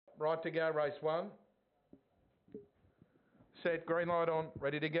right to go, race 1. Set, green light on,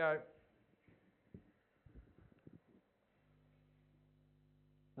 ready to go.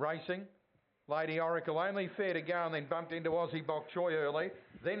 Racing. Lady Oracle only fair to go and then bumped into Aussie Bok Choy early.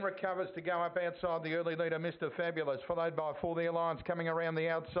 Then recovers to go up outside the early leader, Mr. Fabulous, followed by For the Alliance coming around the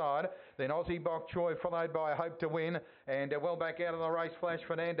outside. Then Aussie Bok Choy followed by Hope to Win. And well back out of the race, Flash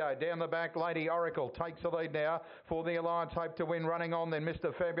Fernando. Down the back, Lady Oracle takes the lead now. For the Alliance, Hope to Win running on. Then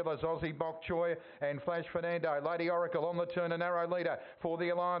Mr. Fabulous, Aussie Bok Choy and Flash Fernando. Lady Oracle on the turn, a narrow leader. For the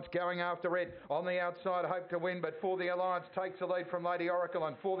Alliance going after it. On the outside, Hope to Win. But For the Alliance takes the lead from Lady Oracle.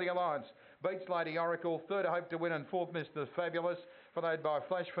 And For the Alliance beats Lady Oracle, third Hope to Win and fourth Mr. Fabulous, followed by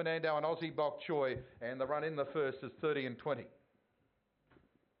Flash Fernando and Aussie Bok Choy, and the run in the first is 30 and 20.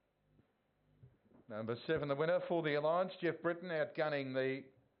 Number 7, the winner For the Alliance, Jeff Britton outgunning the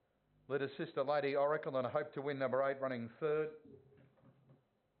little sister Lady Oracle, and Hope to Win number 8 running third.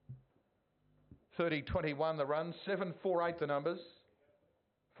 30-21 the run, 7-4-8 the numbers.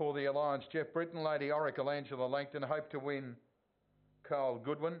 For the Alliance, Jeff Britton, Lady Oracle, Angela Langton, Hope to Win, Carl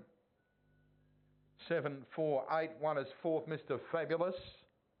Goodwin. 7-4-8-1 is fourth, Mr. Fabulous.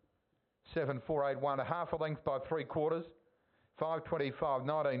 7-4-8-1, a half a length by 3/4. 5-25,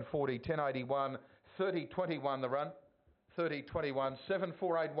 19-40, 10-81, 30-21 the run. 30-21,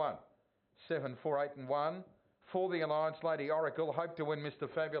 7-4-8-1. 7-4-8-1. For the Alliance, Lady Oracle, Hope to Win, Mr.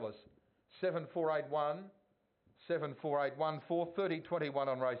 Fabulous. 7-4-8-1. 7-4-8-1, 30-21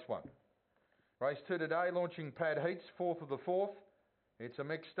 on race 1. Race 2 today, launching Pad Heats, 4th of the 4th. It's a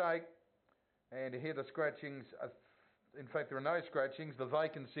mixed stake. And here the scratchings, in fact there are no scratchings, the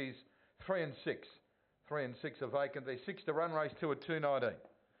vacancies 3 and 6. 3 and 6 are vacant. There's 6 to run, race 2 at 2.19.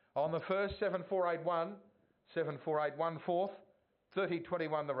 On the first, 7-4-8-1, 7-4-8-1 fourth,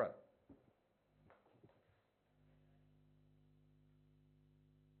 30-21 the run.